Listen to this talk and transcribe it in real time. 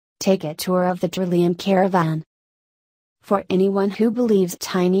Take a tour of the Trillium Caravan. For anyone who believes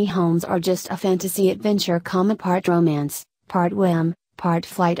tiny homes are just a fantasy adventure, part romance, part whim, part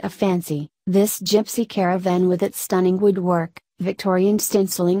flight of fancy, this gypsy caravan with its stunning woodwork, Victorian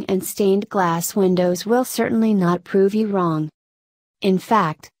stenciling and stained glass windows will certainly not prove you wrong. In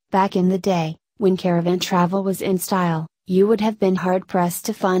fact, back in the day, when caravan travel was in style, you would have been hard-pressed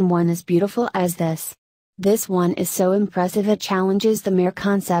to find one as beautiful as this. This one is so impressive it challenges the mere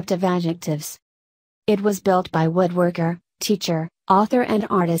concept of adjectives. It was built by woodworker, teacher, author and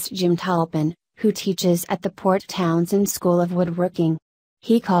artist Jim Tolpin, who teaches at the Port Townsend School of Woodworking.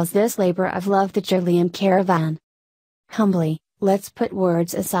 He calls this labor of love the Trillium Caravan. Humbly, let's put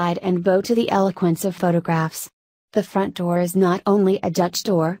words aside and bow to the eloquence of photographs. The front door is not only a Dutch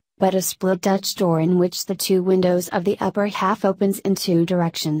door, but a split Dutch door in which the two windows of the upper half opens in two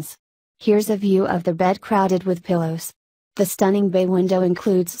directions. Here's a view of the bed crowded with pillows. The stunning bay window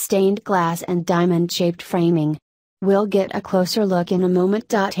includes stained glass and diamond-shaped framing. We'll get a closer look in a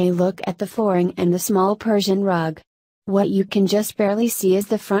moment.A. Look at the flooring and the small Persian rug. What you can just barely see is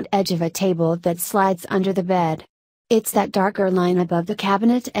the front edge of a table that slides under the bed. It's that darker line above the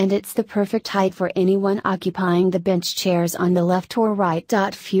cabinet, and it's the perfect height for anyone occupying the bench chairs on the left or right.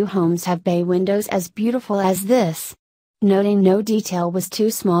 Few homes have bay windows as beautiful as this. Noting no detail was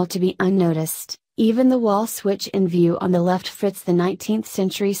too small to be unnoticed, even the wall switch in view on the left fits the 19th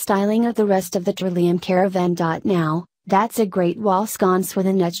century styling of the rest of the Trillium Caravan.Now, that's a great wall sconce with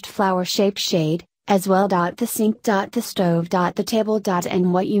an etched flower-shaped shade, as well. The sink.The, stove.The,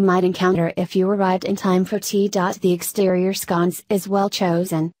 table.And what you might encounter if you arrived in time for tea.The. The exterior sconce is well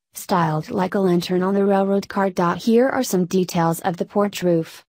chosen, styled like a lantern on the railroad car. Here are some details of the porch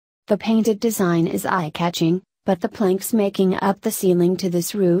roof. The painted design is eye-catching, but the planks making up the ceiling to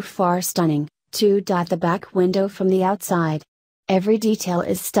this roof are stunning, too. The back window from the outside. Every detail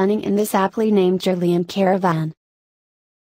is stunning in this aptly named Trillium Caravan.